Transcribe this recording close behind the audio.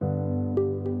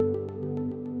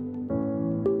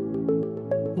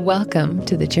Welcome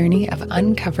to the journey of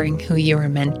uncovering who you are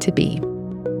meant to be.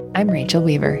 I'm Rachel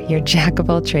Weaver, your jack of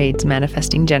all trades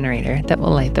manifesting generator that will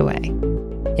light the way.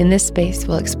 In this space,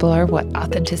 we'll explore what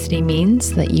authenticity means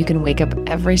so that you can wake up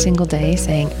every single day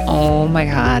saying, oh my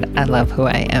God, I love who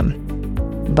I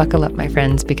am. Buckle up, my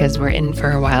friends, because we're in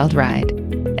for a wild ride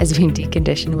as we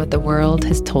decondition what the world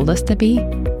has told us to be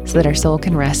so that our soul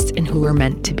can rest in who we're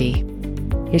meant to be.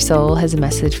 Your soul has a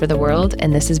message for the world,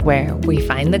 and this is where we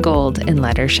find the gold and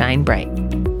let her shine bright.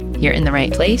 You're in the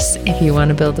right place if you want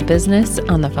to build a business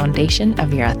on the foundation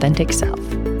of your authentic self.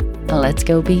 Let's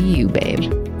go be you, babe.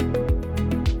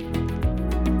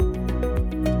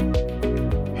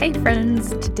 Hey friends,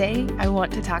 today I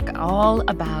want to talk all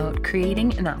about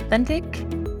creating an authentic,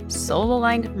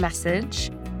 soul-aligned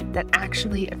message that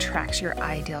actually attracts your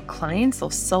ideal clients.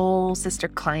 Those soul sister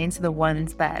clients are the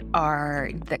ones that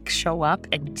show up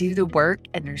and do the work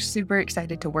and are super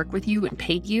excited to work with you and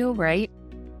pay you, right?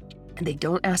 And they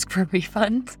don't ask for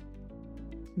refunds.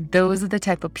 Those are the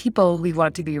type of people we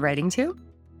want to be writing to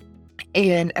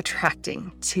and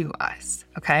attracting to us,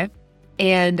 okay?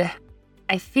 And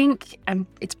I think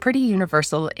it's pretty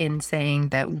universal in saying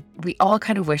that we all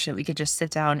kind of wish that we could just sit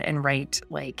down and write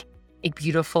like a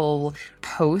beautiful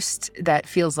post that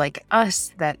feels like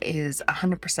us, that is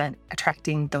 100%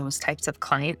 attracting those types of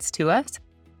clients to us.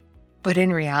 But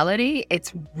in reality,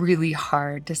 it's really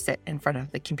hard to sit in front of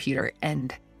the computer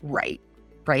and write,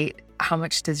 right? How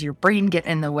much does your brain get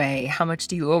in the way? How much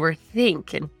do you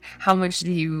overthink? And how much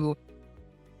do you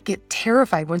get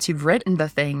terrified once you've written the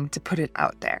thing to put it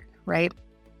out there, right?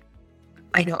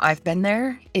 I know I've been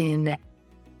there in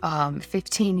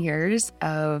 15 years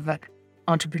of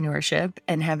entrepreneurship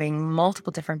and having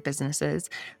multiple different businesses,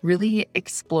 really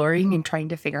exploring and trying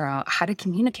to figure out how to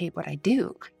communicate what I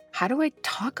do. How do I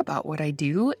talk about what I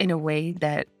do in a way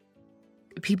that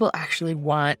people actually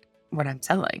want what I'm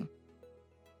selling?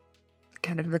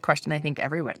 Kind of the question I think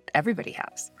everybody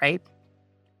has, right?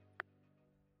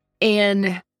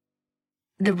 And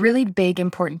the really big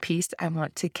important piece I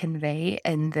want to convey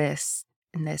in this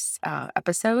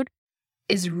episode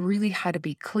is really how to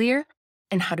be clear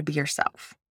and how to be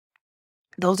yourself.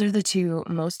 Those are the two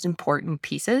most important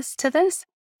pieces to this.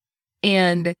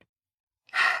 And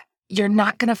you're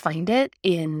not going to find it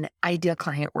in ideal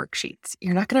client worksheets.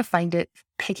 You're not going to find it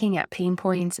picking at pain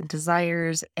points and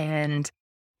desires and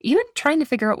even trying to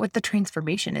figure out what the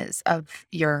transformation is of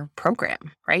your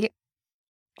program, right?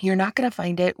 You're not going to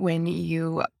find it when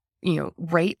you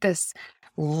write this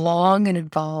long and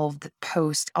involved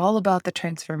post all about the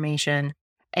transformation,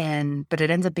 but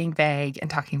it ends up being vague and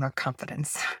talking about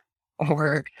confidence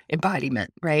or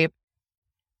embodiment, right?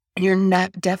 And you're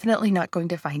definitely not going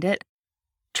to find it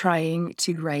trying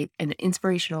to write an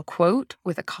inspirational quote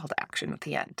with a call to action at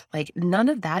the end. Like, none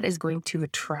of that is going to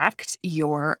attract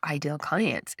your ideal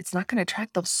clients. It's not going to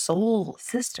attract those soul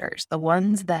sisters, the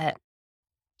ones that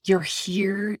you're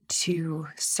here to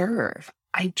serve.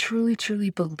 I truly, truly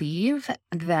believe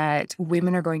that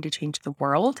women are going to change the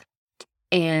world.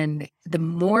 And the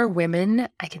more women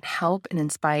I can help and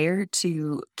inspire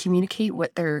to communicate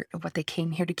what they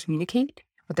came here to communicate,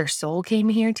 what their soul came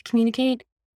here to communicate,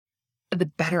 the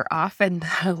better off, and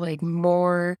like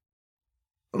more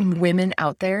women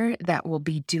out there that will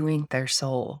be doing their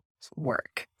soul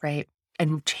work, right?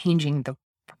 And changing the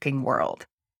fucking world.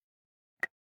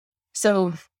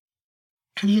 So,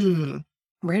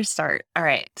 where to start? All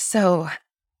right. So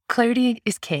clarity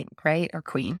is king, right? Or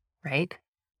queen, right?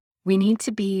 We need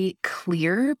to be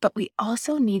clear, but we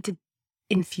also need to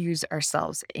infuse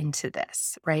ourselves into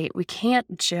this, right? We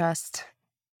can't just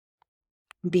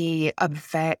be a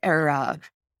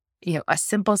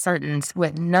simple sentence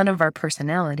with none of our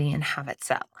personality and have it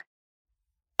sell.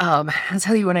 I'll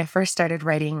tell you, when I first started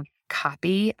writing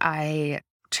copy, I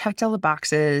checked all the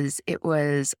boxes. It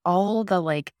was all the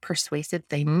like persuasive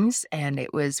things, and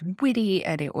it was witty,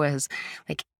 and it was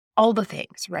like all the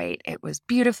things, right? It was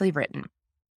beautifully written,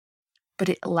 but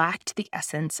it lacked the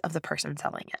essence of the person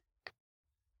selling it.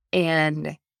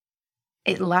 And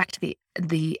it lacked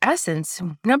the essence,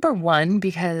 number one,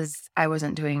 because I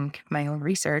wasn't doing my own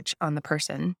research on the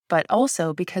person, but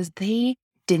also because they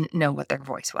didn't know what their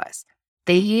voice was.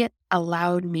 They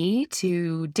allowed me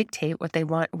to dictate what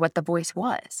the voice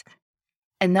was.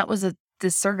 And that was a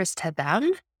disservice to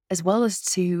them as well as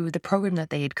to the program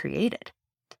that they had created.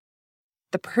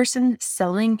 The person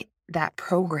selling that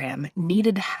program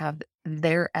needed to have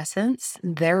their essence,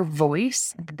 their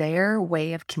voice, their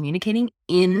way of communicating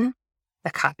in the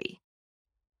copy.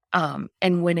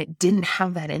 And when it didn't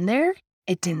have that in there,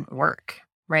 it didn't work,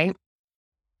 right?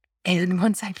 And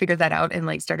once I figured that out and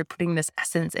like started putting this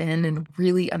essence in and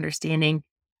really understanding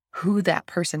who that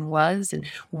person was and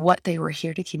what they were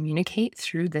here to communicate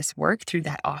through this work, through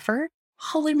that offer,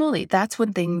 holy moly, that's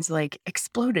when things like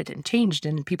exploded and changed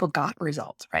and people got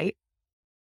results, right?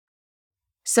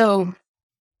 So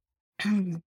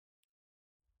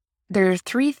there are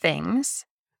three things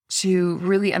to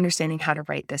really understanding how to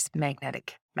write this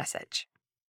magnetic message.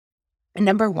 And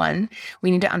number one,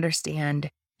 we need to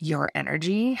understand your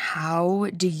energy. How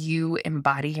do you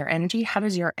embody your energy? How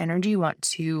does your energy want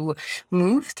to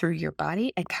move through your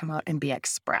body and come out and be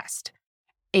expressed?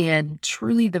 And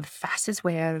truly, the fastest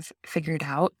way I've figured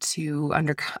out to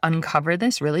uncover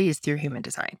this really is through human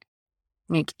design.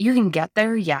 Like you can get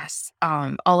there, yes,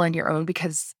 all on your own,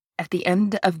 because at the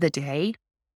end of the day,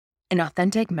 an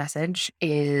authentic message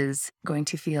is going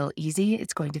to feel easy.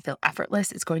 It's going to feel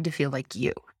effortless. It's going to feel like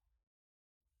you.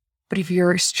 But if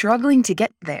you're struggling to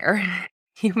get there,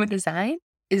 human design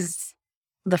is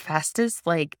the fastest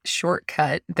like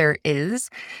shortcut there is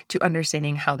to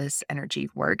understanding how this energy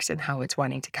works and how it's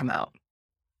wanting to come out.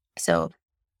 So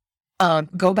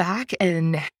go back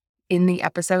and in the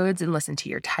episodes and listen to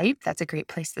your type. That's a great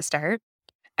place to start.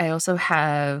 I also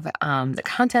have the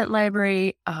content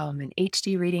library and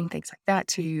HD reading, things like that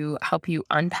to help you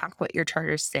unpack what your chart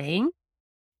is saying.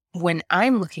 When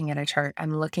I'm looking at a chart,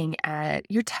 I'm looking at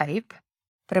your type,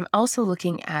 but I'm also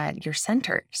looking at your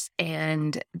centers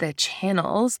and the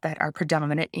channels that are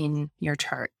predominant in your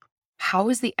chart. How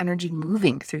is the energy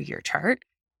moving through your chart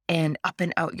and up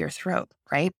and out your throat,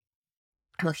 right?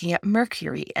 I'm looking at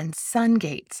Mercury and Sun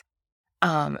gates.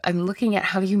 I'm looking at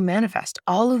how you manifest.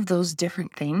 All of those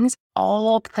different things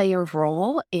all play a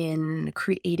role in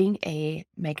creating a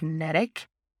magnetic,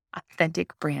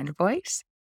 authentic brand voice.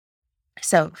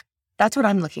 So that's what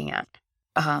I'm looking at.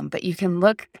 But you can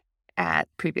look at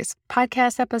previous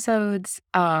podcast episodes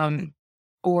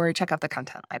or check out the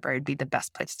content library. Would be the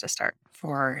best place to start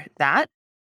for that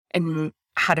and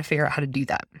how to figure out how to do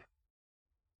that.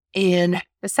 And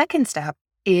the second step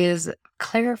is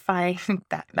clarifying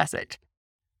that message.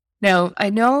 Now, I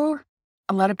know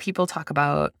a lot of people talk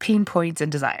about pain points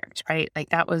and desires, right? Like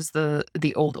that was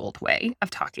the old way of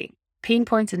talking. Pain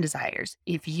points and desires.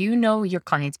 If you know your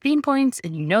client's pain points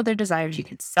and you know their desires, you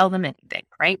can sell them anything,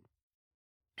 right?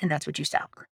 And that's what you sell.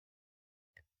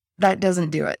 That doesn't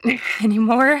do it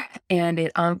anymore. And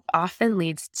it often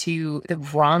leads to the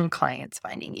wrong clients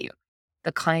finding you,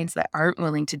 the clients that aren't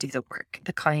willing to do the work,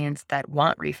 the clients that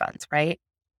want refunds, right?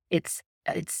 It's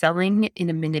selling in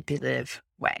a manipulative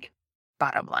way,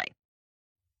 bottom line.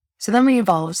 So then we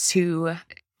evolve to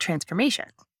transformation.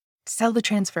 Sell the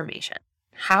transformation.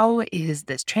 How is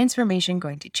this transformation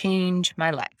going to change my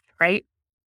life, right?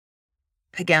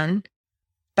 Again,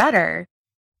 better,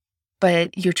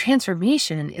 but your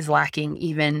transformation is lacking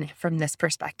even from this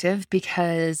perspective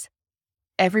because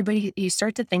you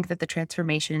start to think that the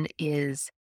transformation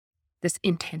is this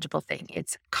intangible thing.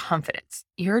 It's confidence.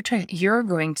 You're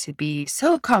going to be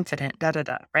so confident,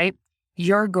 right?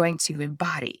 You're going to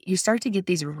embody. You start to get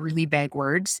these really big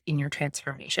words in your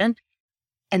transformation,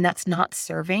 and that's not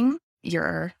serving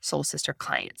your soul sister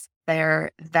clients.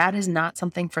 That is not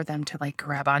something for them to like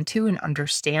grab onto and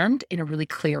understand in a really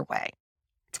clear way.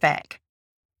 It's vague.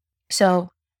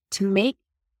 So to make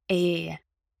a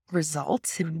result,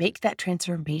 to make that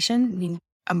transformation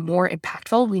a more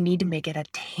impactful, we need to make it a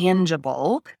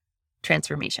tangible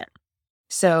transformation.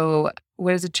 So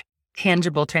what is a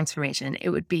tangible transformation? It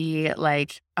would be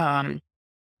like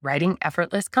writing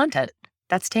effortless content.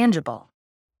 That's tangible,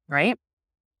 right?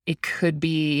 It could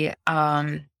be,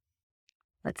 let's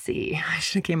see, I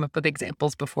should have came up with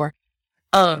examples before.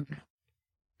 Um,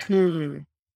 hmm,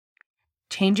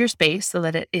 change your space so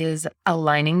that it is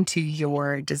aligning to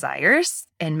your desires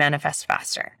and manifest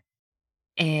faster.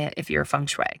 And if you're feng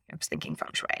shui, I was thinking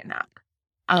feng shui and that.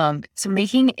 So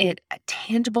making it a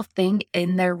tangible thing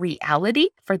in their reality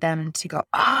for them to go,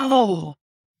 oh,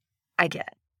 I get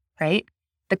it, right?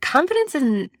 The confidence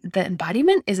in the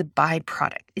embodiment is a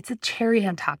byproduct. It's a cherry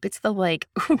on top. It's the like,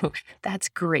 ooh, that's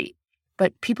great.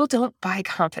 But people don't buy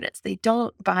confidence. They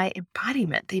don't buy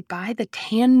embodiment. They buy the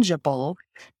tangible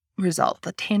result,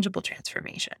 the tangible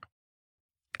transformation.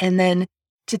 And then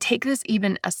to take this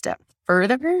even a step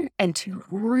further and to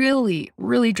really,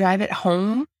 really drive it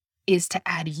home is to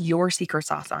add your secret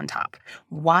sauce on top.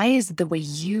 Why is the way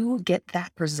you get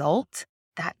that result,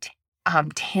 that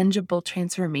tangible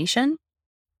transformation,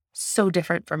 so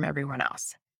different from everyone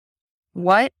else?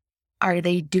 What are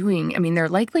they doing? I mean, they're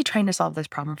likely trying to solve this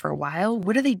problem for a while.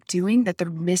 What are they doing that they're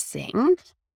missing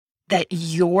that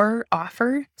your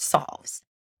offer solves,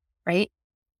 right?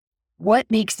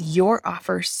 What makes your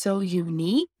offer so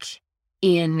unique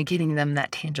in getting them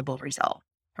that tangible result,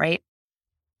 right?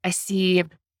 I see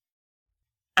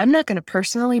I'm not going to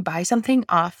personally buy something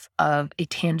off of a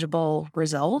tangible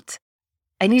result.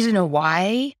 I need to know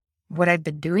why what I've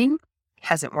been doing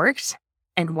hasn't worked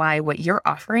and why what you're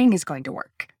offering is going to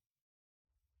work.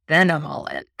 Then I'm all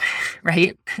in,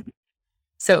 right?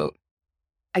 So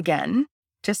again,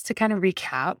 just to kind of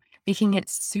recap, making it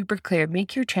super clear,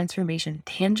 make your transformation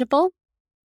tangible,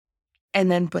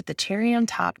 and then put the cherry on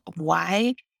top of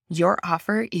why your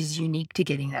offer is unique to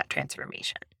getting that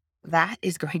transformation. That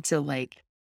is going to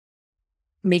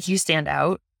make you stand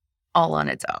out all on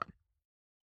its own.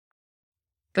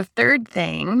 The third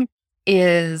thing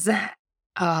is,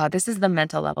 this is the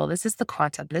mental level. This is the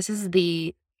quantum. This is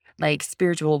the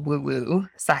spiritual woo-woo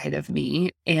side of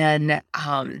me. And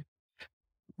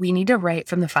we need to write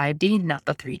from the 5D, not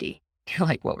the 3D. You're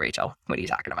like, well, Rachel, what are you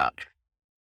talking about?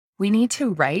 We need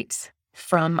to write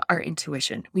from our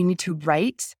intuition. We need to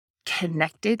write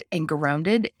connected and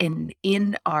grounded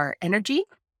in our energy,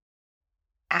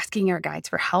 asking our guides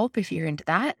for help if you're into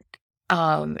that.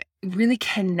 Really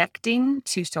connecting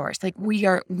to source. We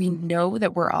know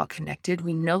that we're all connected.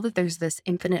 We know that there's this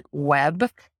infinite web.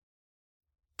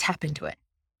 Tap into it.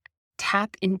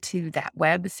 Tap into that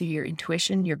web through your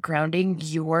intuition, your grounding,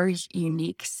 your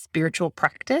unique spiritual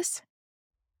practice,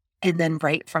 and then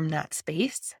write from that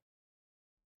space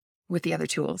with the other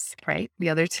tools, right? The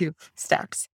other two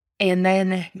steps. And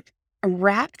then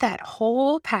wrap that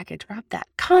whole package, wrap that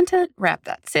content, wrap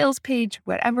that sales page,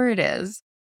 whatever it is,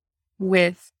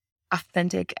 with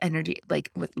authentic energy,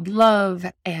 with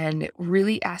love, and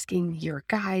really asking your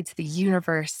guides, the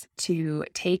universe, to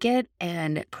take it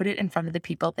and put it in front of the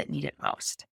people that need it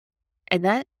most. And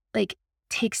that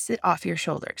takes it off your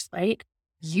shoulders, right?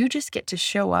 You just get to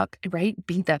show up, right?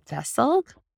 Be the vessel.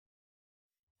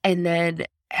 And then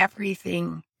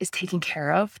everything is taken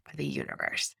care of by the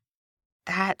universe.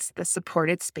 That's the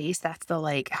supported space. That's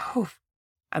the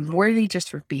I'm worthy just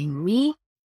for being me.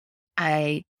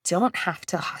 I don't have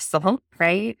to hustle,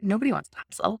 right? Nobody wants to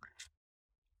hustle.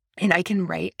 And I can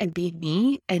write and be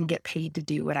me and get paid to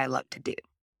do what I love to do.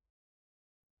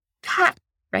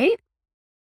 Right?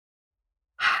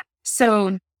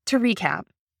 So to recap,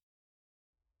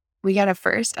 we got to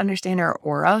first understand our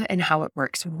aura and how it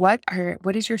works. What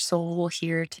is your soul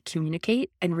here to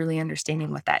communicate, and really understanding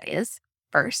what that is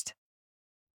first.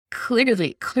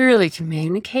 Clearly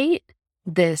communicate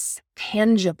this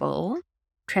tangible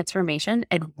transformation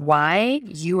and why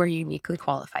you are uniquely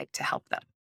qualified to help them.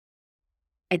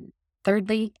 And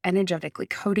thirdly, energetically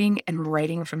coding and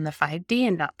writing from the 5D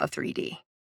and not the 3D.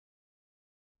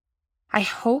 I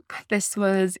hope this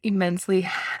was immensely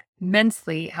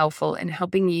helpful in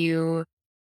helping you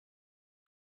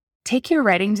take your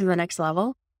writing to the next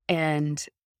level and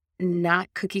not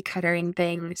cookie cuttering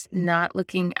things, not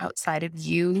looking outside of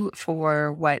you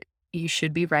for what you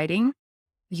should be writing.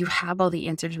 You have all the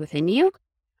answers within you.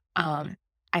 I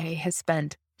have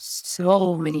spent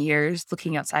so many years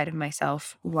looking outside of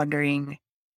myself, wondering,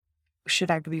 should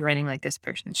I be writing like this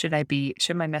person? Should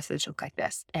my message look like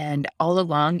this? And all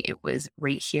along, it was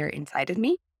right here inside of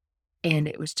me. And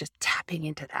it was just tapping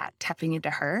into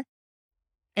her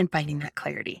and finding that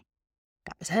clarity.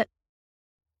 That was it.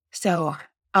 So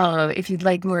if you'd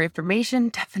like more information,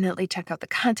 definitely check out the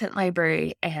content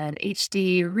library and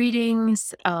HD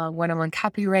readings, one-on-one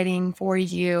copywriting for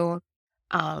you.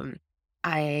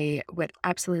 I would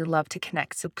absolutely love to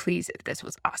connect. So please, if this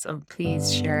was awesome,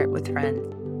 please share it with friends.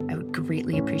 I would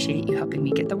greatly appreciate you helping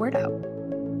me get the word out.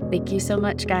 Thank you so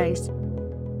much, guys.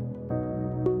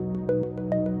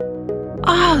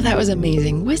 Oh, that was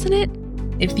amazing, wasn't it?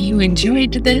 If you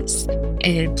enjoyed this,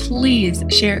 please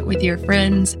share it with your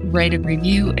friends, write a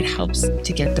review. It helps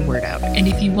to get the word out. And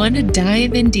if you want to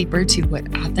dive in deeper to what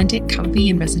authentic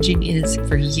copy and messaging is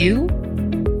for you,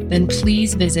 then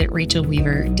please visit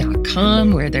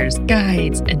rachelweaver.com, where there's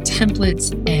guides and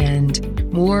templates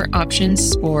and more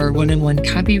options for one-on-one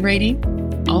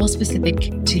copywriting, all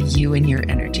specific to you and your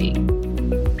energy.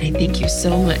 I thank you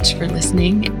so much for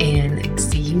listening, and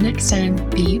see you next time.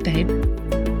 Be you, babe.